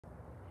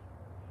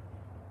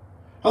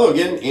Hello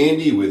again,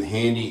 Andy with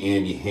Handy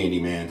Andy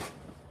Handyman,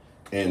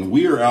 and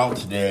we are out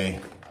today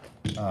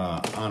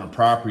on a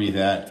property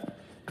that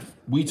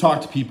we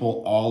talk to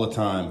people all the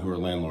time who are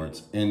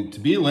landlords. And to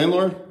be a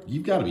landlord,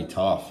 you've got to be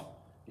tough.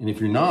 And if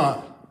you're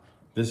not,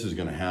 this is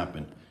going to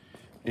happen.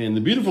 And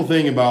the beautiful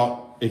thing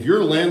about if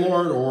you're a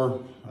landlord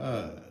or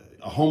a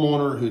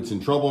homeowner who's in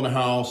trouble in a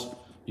house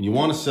and you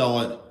want to sell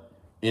it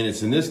and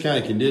it's in this kind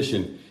of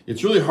condition,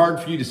 it's really hard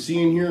for you to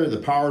see in here. The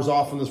power's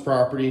off on this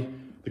property.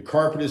 The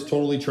carpet is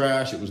totally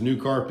trash. It was new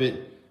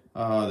carpet.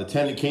 The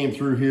tenant came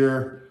through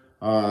here.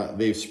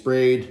 They've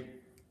sprayed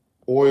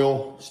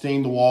oil,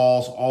 stained the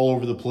walls all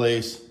over the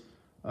place.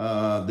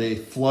 They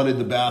flooded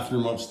the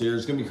bathroom upstairs.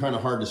 It's gonna be kind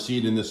of hard to see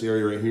it in this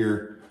area right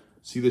here.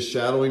 See this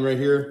shadowing right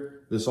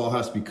here? This all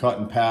has to be cut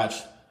and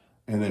patched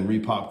and then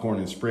re-popcorned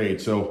and sprayed.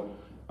 So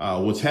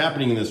what's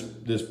happening in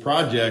this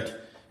project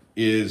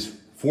is,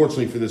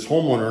 fortunately for this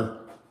homeowner,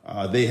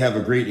 they have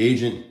a great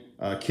agent,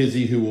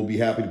 Kizzy, who will be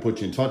happy to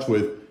put you in touch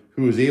with,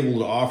 who is able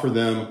to offer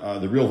them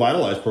the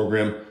RealVitalize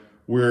program,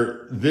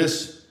 where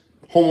this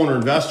homeowner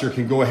investor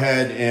can go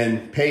ahead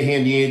and pay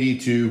Handy Andy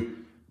to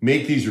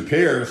make these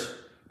repairs,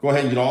 go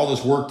ahead and get all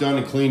this work done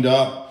and cleaned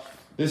up.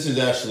 This is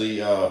actually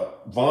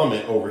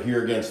vomit over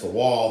here against the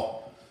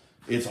wall.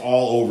 It's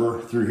all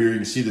over through here. You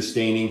can see the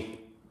staining.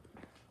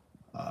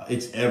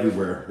 It's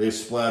everywhere. They've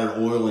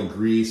splattered oil and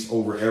grease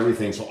over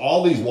everything. So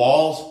all these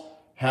walls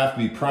have to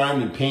be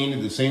primed and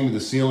painted, the same with the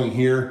ceiling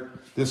here.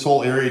 This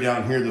whole area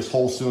down here, this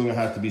whole ceiling will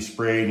have to be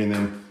sprayed and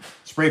then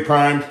spray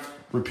primed,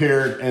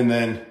 repaired, and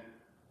then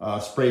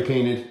spray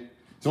painted.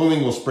 The only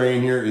thing we'll spray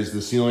in here is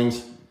the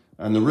ceilings.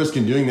 And the risk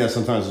in doing that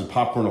sometimes is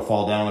popcorn will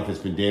fall down if it's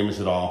been damaged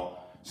at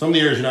all. Some of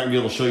the areas you're not gonna be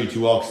able to show you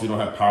too well because we don't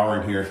have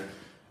power in here.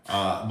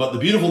 But the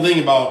beautiful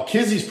thing about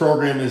Kizzy's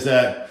program is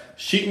that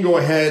she can go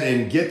ahead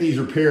and get these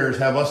repairs,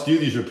 have us do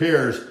these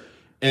repairs,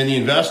 and the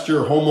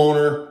investor,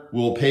 homeowner,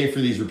 will pay for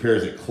these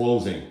repairs at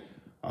closing.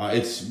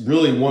 It's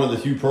really one of the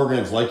few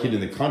programs like it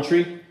in the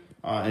country,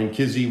 and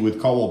Kizzy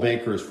with Caldwell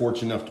Banker is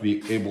fortunate enough to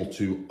be able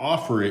to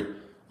offer it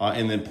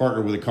and then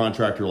partner with a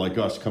contractor like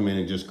us to come in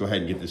and just go ahead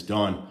and get this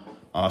done.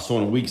 So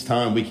in a week's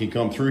time, we can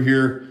come through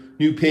here,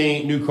 new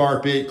paint, new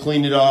carpet,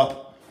 clean it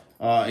up,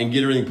 and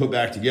get everything put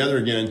back together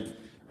again.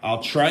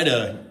 I'll try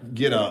to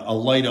get a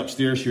light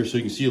upstairs here so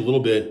you can see a little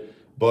bit,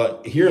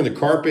 but here in the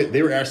carpet,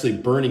 they were actually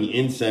burning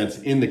incense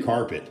in the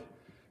carpet.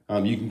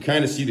 You can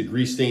kind of see the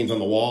grease stains on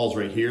the walls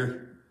right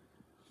here.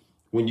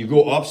 When you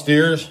go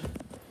upstairs,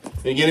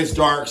 and again, it's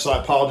dark, so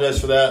I apologize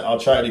for that. I'll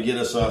try to get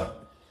us a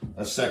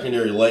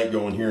secondary light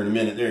going here in a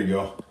minute. There you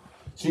go.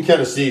 So you can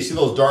kind of see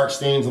those dark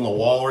stains on the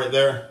wall right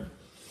there?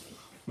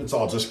 It's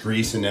all just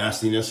grease and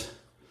nastiness.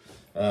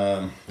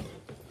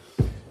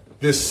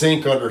 This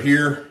sink under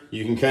here,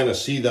 you can kind of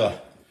see if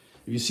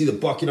you see the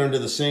bucket under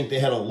the sink, they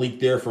had a leak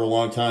there for a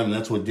long time, and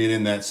that's what did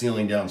in that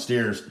ceiling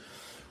downstairs.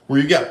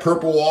 Where you got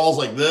purple walls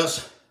like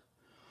this,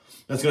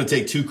 that's gonna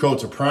take 2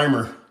 coats of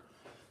primer.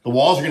 The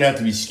walls are gonna have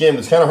to be skimmed.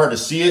 It's kind of hard to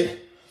see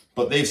it,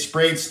 but they've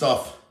sprayed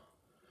stuff.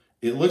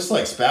 It looks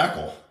like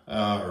spackle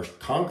or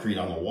concrete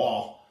on the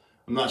wall.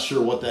 I'm not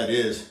sure what that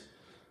is,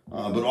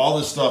 but all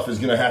this stuff is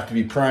gonna have to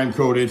be prime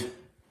coated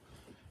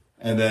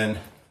and then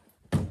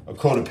a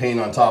coat of paint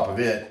on top of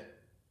it.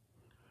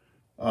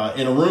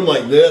 In a room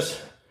like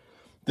this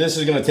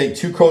is gonna take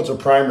 2 coats of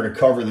primer to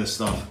cover this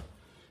stuff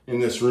in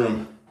this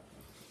room.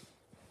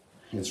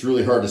 It's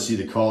really hard to see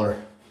the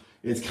color.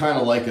 It's kind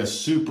of like a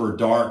super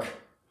dark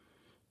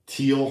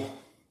teal,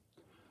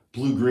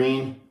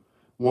 blue-green.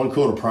 1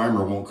 coat of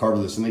primer won't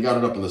cover this, and they got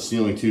it up in the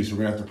ceiling too, so we're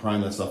gonna have to prime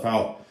that stuff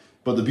out.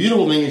 But the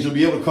beautiful thing is you'll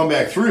be able to come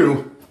back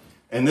through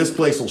and this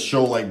place will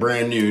show like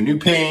brand new. New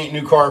paint,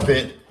 new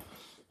carpet.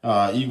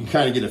 You can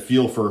kind of get a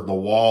feel for the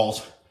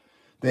walls.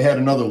 They had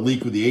another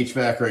leak with the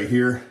HVAC right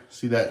here.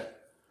 See that?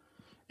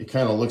 It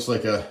kind of looks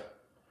like a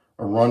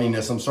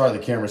runniness. I'm sorry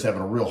the camera's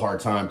having a real hard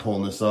time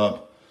pulling this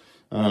up.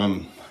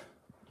 One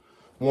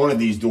of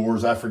these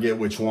doors, I forget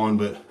which one,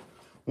 but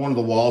one of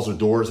the walls or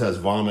doors has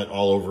vomit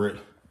all over it.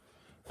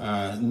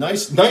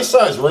 Nice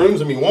size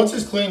rooms. I mean, once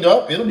it's cleaned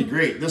up, it'll be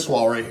great. This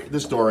wall right here,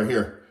 this door right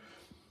here,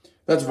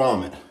 that's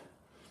vomit.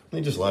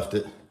 They just left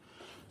it.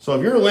 So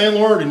if you're a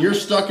landlord and you're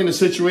stuck in a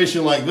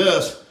situation like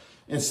this,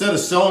 instead of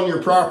selling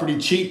your property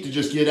cheap to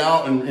just get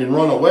out and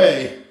run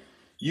away,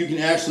 you can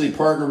actually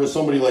partner with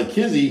somebody like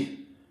Kizzy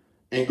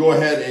and go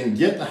ahead and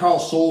get the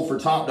house sold for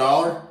top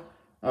dollar.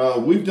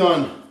 We've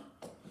done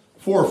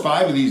 4 or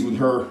 5 of these with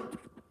her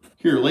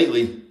here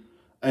lately,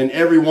 and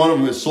every one of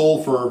them is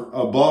sold for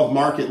above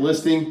market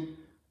listing,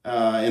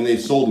 and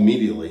they've sold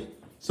immediately.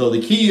 So the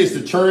key is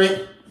to turn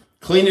it,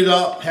 clean it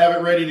up, have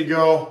it ready to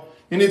go.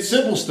 And it's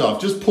simple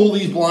stuff. Just pull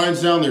these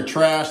blinds down, they're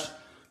trashed.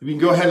 You can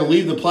go ahead and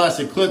leave the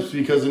plastic clips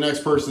because the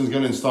next person's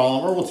gonna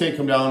install them, or we'll take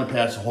them down and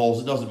patch the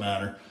holes, it doesn't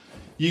matter.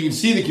 You can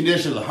see the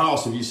condition of the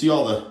house. If you see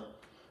all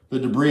the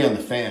debris on the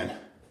fan,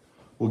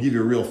 we'll give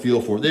you a real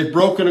feel for it. They've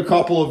broken a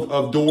couple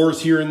of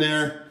doors here and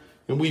there,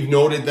 and we've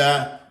noted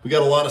that. We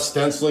got a lot of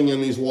stenciling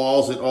in these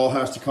walls. It all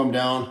has to come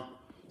down.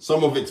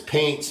 Some of it's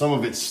paint, some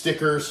of it's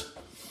stickers.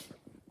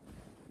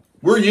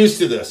 we're used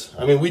to this.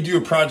 I mean, we do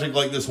a project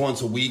like this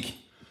once a week.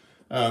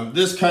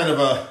 This kind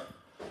of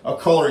a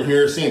color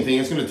here, same thing.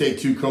 It's going to take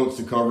 2 coats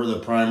to cover the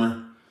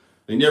primer.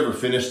 They never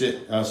finished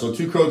it. So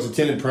 2 coats of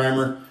tinted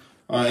primer.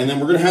 And then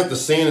we're going to have to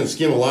sand and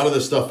skim a lot of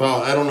this stuff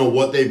out. I don't know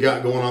what they've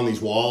got going on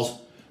these walls,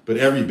 but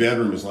every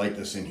bedroom is like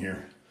this in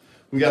here.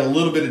 We got a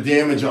little bit of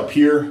damage up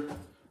here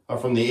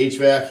from the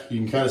HVAC. You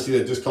can kind of see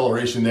that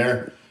discoloration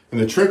there. And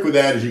the trick with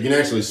that is you can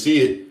actually see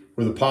it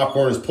where the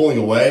popcorn is pulling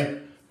away.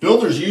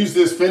 Builders use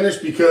this finish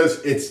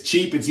because it's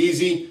cheap, it's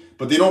easy,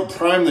 but they don't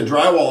prime the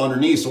drywall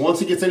underneath. So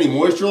once it gets any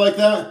moisture like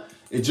that,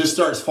 it just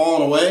starts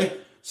falling away.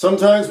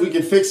 Sometimes we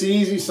can fix it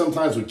easy,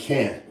 sometimes we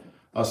can't.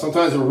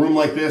 Sometimes in a room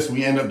like this,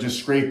 we end up just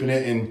scraping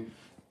it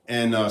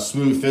and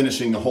smooth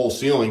finishing the whole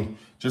ceiling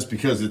just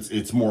because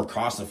it's more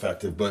cost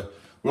effective. But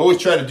we always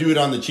try to do it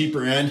on the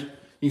cheaper end.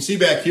 You can see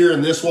back here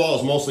in this wall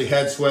is mostly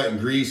head sweat and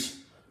grease.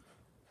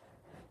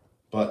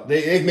 But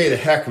they've made a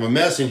heck of a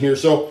mess in here.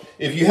 So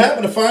if you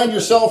happen to find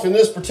yourself in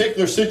this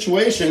particular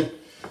situation,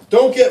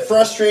 don't get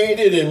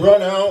frustrated and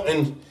run out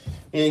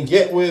and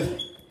get with,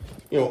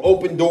 you know,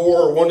 Open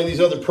Door or one of these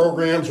other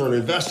programs or an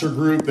investor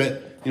group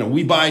that, you know,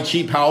 we buy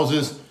cheap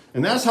houses.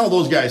 And that's how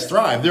those guys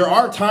thrive. There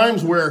are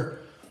times where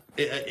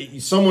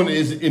someone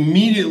is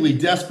immediately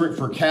desperate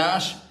for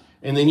cash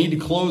and they need to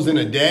close in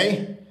a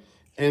day.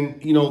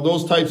 And, you know,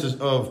 those types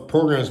of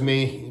programs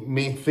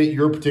may fit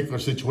your particular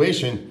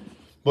situation.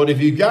 But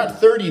if you've got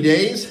 30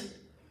 days,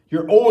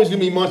 you're always going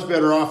to be much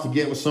better off to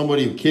get with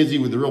somebody, Kizzy,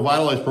 with the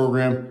RealVitalize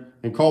program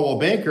and Coldwell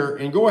Banker,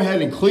 and go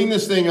ahead and clean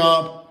this thing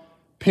up,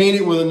 paint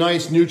it with a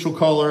nice neutral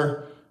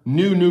color,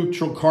 new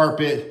neutral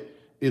carpet.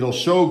 It'll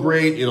show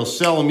great. It'll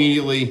sell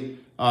immediately.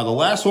 The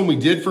last one we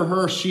did for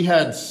her, she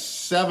had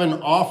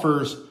 7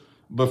 offers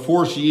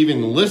before she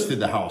even listed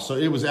the house. So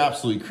it was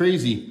absolutely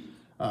crazy.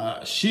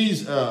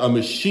 She's a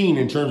machine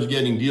in terms of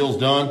getting deals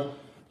done.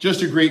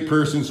 Just a great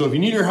person. So if you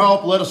need her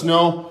help, let us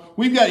know.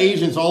 We've got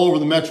agents all over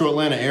the metro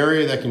Atlanta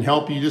area that can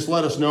help you. Just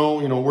let us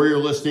know, you know, where you're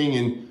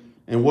listing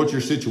and what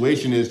your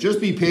situation is. Just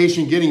be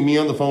patient. Getting me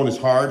on the phone is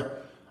hard.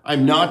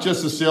 I'm not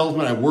just a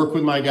salesman. I work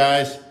with my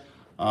guys,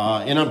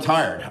 and I'm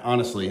tired,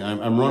 honestly.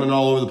 I'm running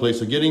all over the place.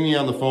 So getting me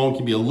on the phone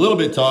can be a little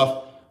bit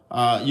tough.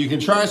 You can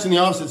try us in the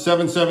office at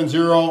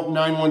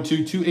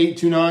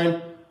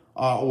 770-912-2829,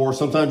 or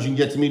sometimes you can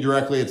get to me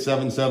directly at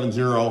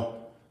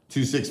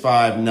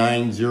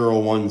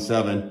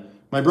 770-265-9017.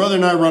 My brother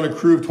and I run a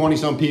crew of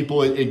 20-some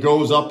people. It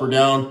goes up or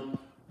down.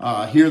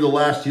 Here the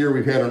last year,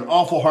 we've had an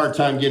awful hard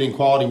time getting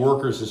quality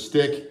workers to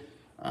stick.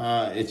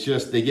 It's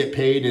just they get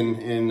paid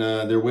and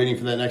they're waiting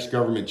for that next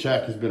government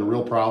check. Has been a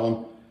real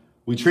problem.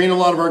 We train a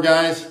lot of our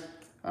guys,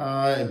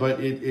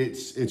 but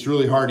it's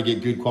really hard to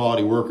get good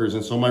quality workers.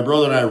 And so my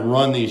brother and I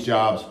run these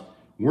jobs.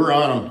 We're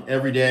on them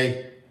every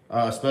day,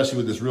 especially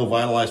with this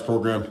RealVitalize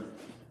program.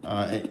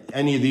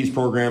 Any of these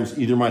programs,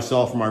 either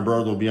myself or my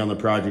brother will be on the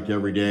project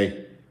every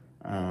day.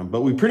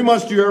 But we pretty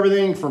much do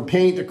everything from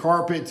paint to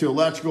carpet to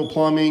electrical,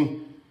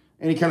 plumbing,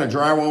 any kind of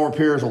drywall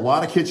repairs, a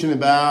lot of kitchen and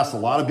baths, a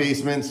lot of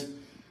basements.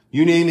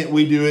 You name it,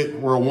 we do it.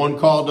 We're a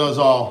one-call does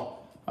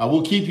all.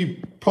 We'll keep you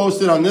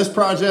posted on this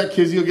project.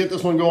 Kizzy will get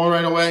this one going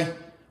right away.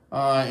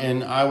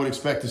 And I would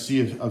expect to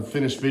see a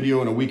finished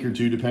video in a week or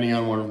 2, depending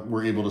on when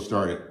we're able to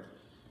start it.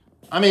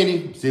 I'm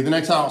Andy. See you at the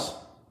next house.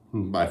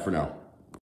 Bye for now.